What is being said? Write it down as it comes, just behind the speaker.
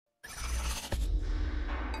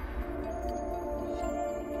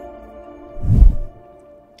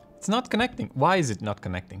It's not connecting. Why is it not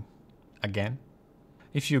connecting? Again,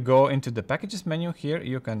 if you go into the packages menu here,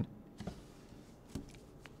 you can.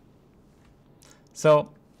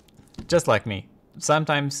 So, just like me,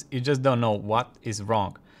 sometimes you just don't know what is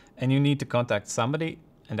wrong and you need to contact somebody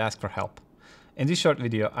and ask for help. In this short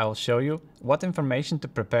video, I will show you what information to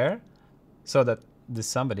prepare so that this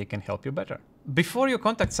somebody can help you better. Before you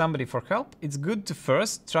contact somebody for help, it's good to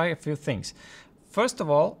first try a few things. First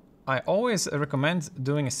of all, I always recommend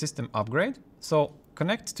doing a system upgrade. So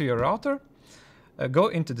connect to your router, go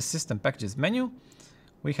into the system packages menu.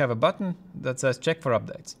 We have a button that says check for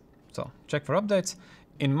updates. So check for updates.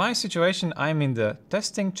 In my situation, I'm in the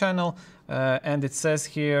testing channel and it says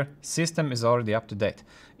here system is already up to date.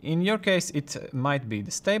 In your case, it might be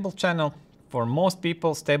the stable channel. For most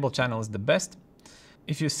people, stable channel is the best.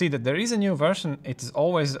 If you see that there is a new version, it is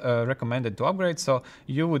always recommended to upgrade. So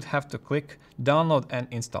you would have to click download and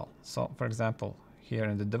install. So for example, here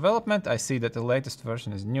in the development, I see that the latest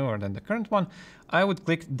version is newer than the current one. I would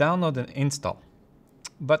click download and install.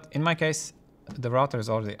 But in my case, the router is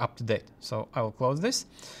already up to date. So I will close this.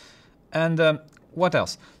 And what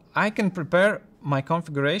else? I can prepare my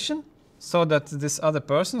configuration so that this other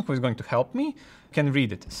person who is going to help me can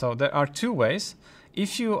read it. So there are two ways.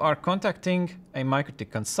 If you are contacting a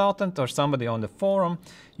MikroTik consultant or somebody on the forum,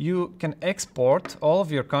 you can export all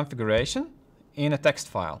of your configuration in a text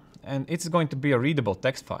file. And it's going to be a readable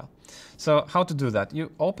text file. So how to do that? You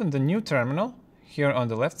open the new terminal here on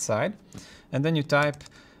the left side, and then you type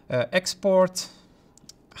export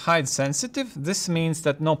hide sensitive. This means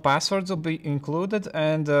that no passwords will be included,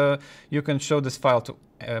 and you can show this file to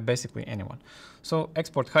basically anyone. So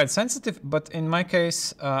export hide sensitive, but in my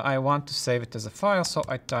case, I want to save it as a file, so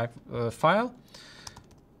I type file,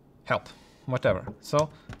 help, whatever. So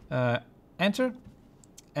enter,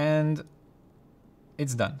 and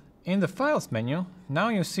it's done. In the files menu, now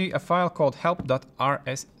you see a file called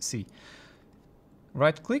help.rsc.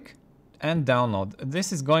 Right click and download.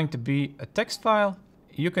 This is going to be a text file.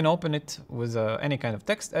 You can open it with any kind of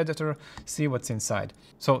text editor, see what's inside.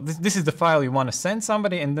 So this is the file you want to send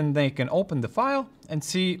somebody, and then they can open the file and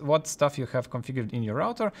see what stuff you have configured in your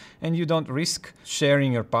router, and you don't risk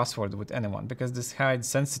sharing your password with anyone because this hide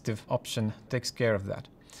sensitive option takes care of that.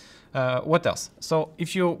 What else? So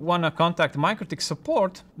if you want to contact MikroTik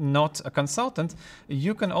support, not a consultant,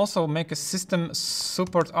 you can also make a system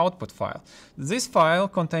support output file. This file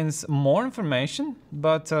contains more information,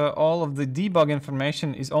 but all of the debug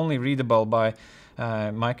information is only readable by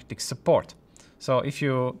MikroTik support. So if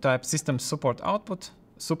you type system support output,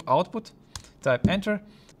 sup output, type enter,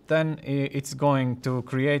 then it's going to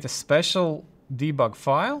create a special debug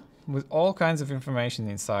file with all kinds of information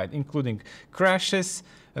inside, including crashes,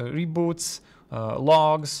 reboots,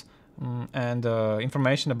 logs, and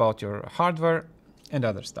information about your hardware and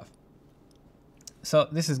other stuff. So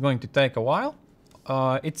this is going to take a while.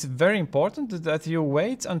 It's very important that you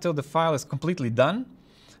wait until the file is completely done.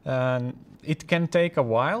 It can take a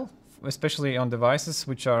while, especially on devices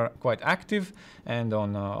which are quite active, and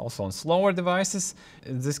on also on slower devices.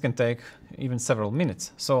 This can take even several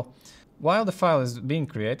minutes. So while the file is being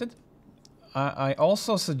created, I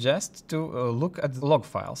also suggest to look at the log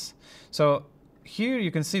files. So here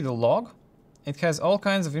you can see the log. It has all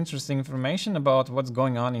kinds of interesting information about what's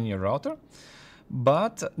going on in your router,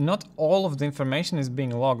 but not all of the information is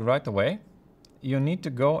being logged right away. You need to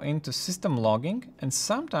go into system logging, and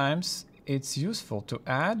sometimes it's useful to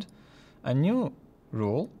add a new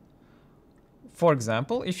rule. For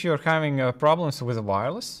example, if you're having problems with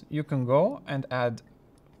wireless, you can go and add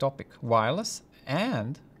topic wireless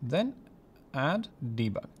and then add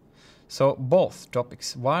debug. So both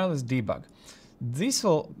topics, wireless, debug. This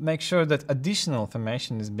will make sure that additional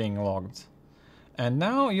information is being logged. And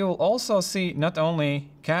now you'll also see not only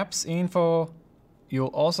caps info, you'll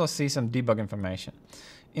also see some debug information.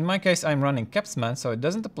 In my case, I'm running capsman, so it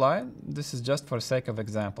doesn't apply. This is just for the sake of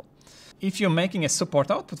example. If you're making a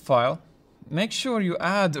support output file, make sure you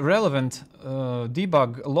add relevant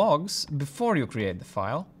debug logs before you create the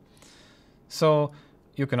file. So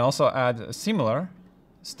you can also add similar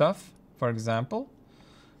stuff. For example,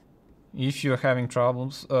 if you're having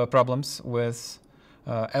problems with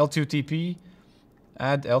L2TP,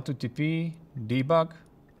 add L2TP debug,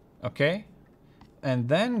 okay, and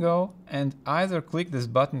then go and either click this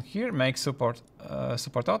button here, make support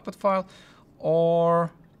output file,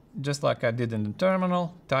 or just like I did in the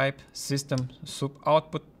terminal, type system sup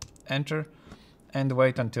output, enter, and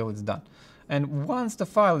wait until it's done. And once the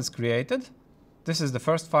file is created, this is the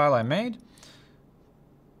first file I made,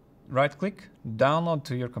 right click, download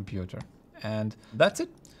to your computer, and that's it.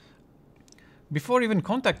 before even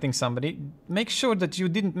contacting somebody, make sure that you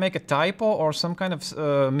didn't make a typo or some kind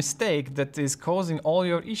of mistake that is causing all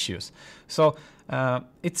your issues. So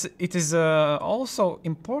it is also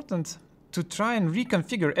important to try and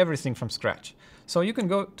reconfigure everything from scratch. So you can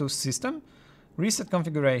go to System, Reset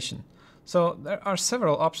Configuration. So there are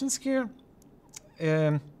several options here.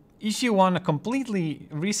 If you want to completely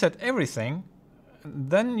reset everything,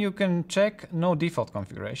 then you can check No Default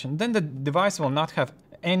Configuration. Then the device will not have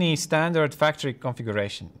any standard factory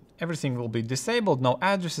configuration. Everything will be disabled, no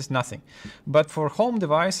addresses, nothing. But for home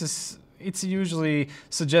devices, it's usually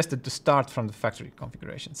suggested to start from the factory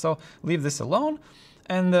configuration. So leave this alone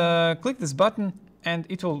and click this button, and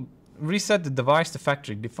it will reset the device to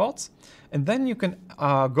factory defaults. And then you can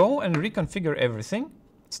go and reconfigure everything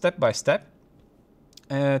step by step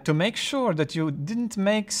to make sure that you didn't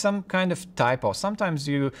make some kind of typo. Sometimes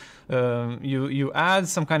you add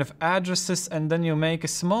some kind of addresses and then you make a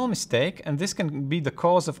small mistake, and this can be the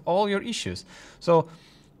cause of all your issues. So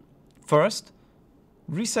first,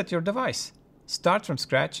 reset your device. Start from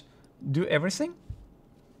scratch, do everything.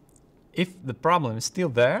 If the problem is still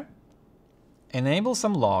there, enable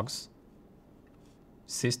some logs,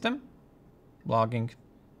 System, logging,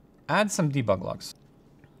 add some debug logs.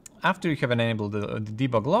 After you have enabled the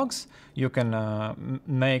debug logs, you can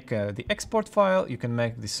make the export file, you can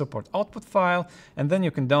make the support output file, and then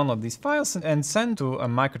you can download these files and send to a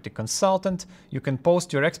MikroTik consultant. You can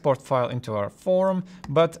post your export file into our forum,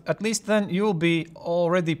 but at least then you will be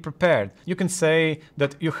already prepared. You can say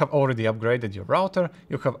that you have already upgraded your router,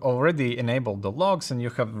 you have already enabled the logs, and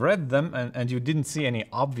you have read them, and you didn't see any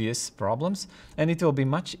obvious problems, and it will be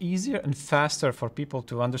much easier and faster for people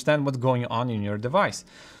to understand what's going on in your device.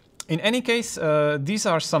 In any case, these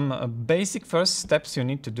are some basic first steps you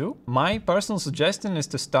need to do. My personal suggestion is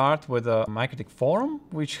to start with a MikroTik forum,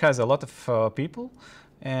 which has a lot of people,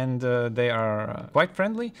 and they are quite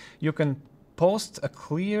friendly. You can post a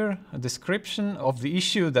clear description of the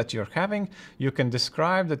issue that you're having. You can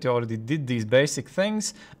describe that you already did these basic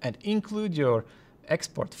things and include your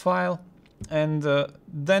export file. And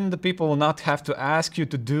then the people will not have to ask you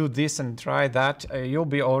to do this and try that. You'll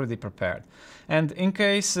be already prepared. And in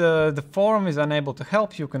case the forum is unable to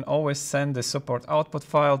help, you can always send the support output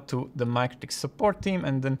file to the MikroTik support team,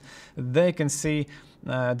 and then they can see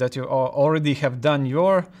that you already have done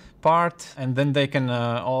your part, and then they can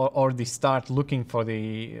already start looking for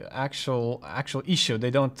the actual issue.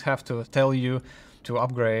 They don't have to tell you to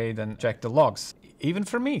upgrade and check the logs. Even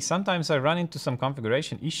for me, sometimes I run into some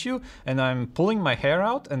configuration issue and I'm pulling my hair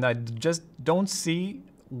out and I just don't see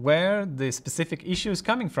where the specific issue is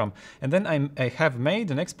coming from. And then I have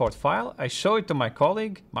made an export file, I show it to my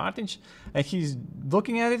colleague, Martin, and he's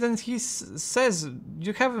looking at it and he says,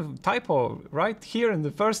 you have a typo right here in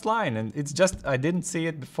the first line. And it's just, I didn't see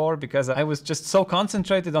it before because I was just so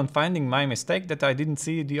concentrated on finding my mistake that I didn't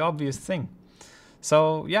see the obvious thing.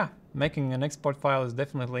 So yeah, making an export file is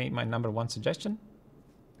definitely my #1 suggestion.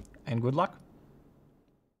 And good luck.